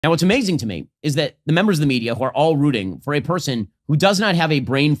Now, what's amazing to me is that the members of the media who are all rooting for a person who does not have a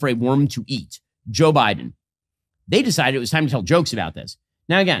brain for a worm to eat, Joe Biden, they decided it was time to tell jokes about this.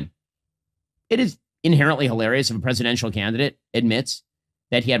 Now, again, it is inherently hilarious if a presidential candidate admits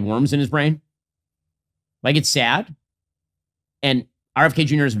that he had worms in his brain. Like, it's sad. And RFK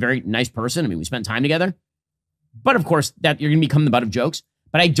Jr. is a very nice person. I mean, we spent time together. But of course, that you're going to become the butt of jokes.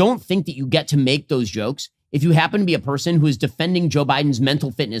 But I don't think that you get to make those jokes if you happen to be a person who is defending Joe Biden's mental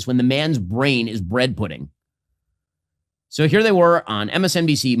fitness when the man's brain is bread pudding. So here they were on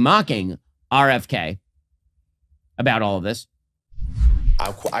MSNBC mocking RFK about all of this.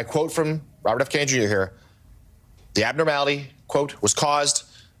 I quote from Robert F. Kennedy Jr. here. The abnormality, quote, was caused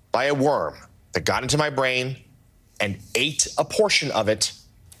by a worm that got into my brain and ate a portion of it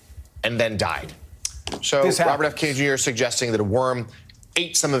and then died. So Robert F. Kennedy Jr. is suggesting that a worm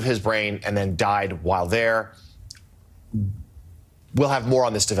ate some of his brain and then died while there. We'll have more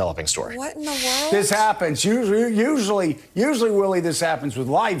on this developing story. What in the world? This happens. Usually, Willie, this happens with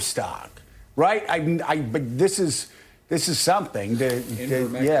livestock, right? But this is something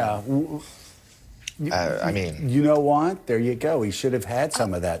yeah. I mean, you know what? There you go. He should have had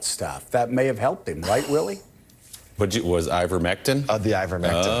some of that stuff. That may have helped him, right, Willie? Was ivermectin? The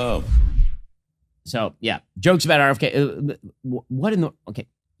ivermectin. Oh. So, yeah, jokes about RFK. What in the... Okay,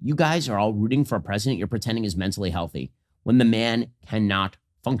 you guys are all rooting for a president you're pretending is mentally healthy when the man cannot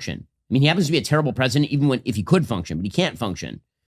function. I mean, he happens to be a terrible president even if he could function, but he can't function.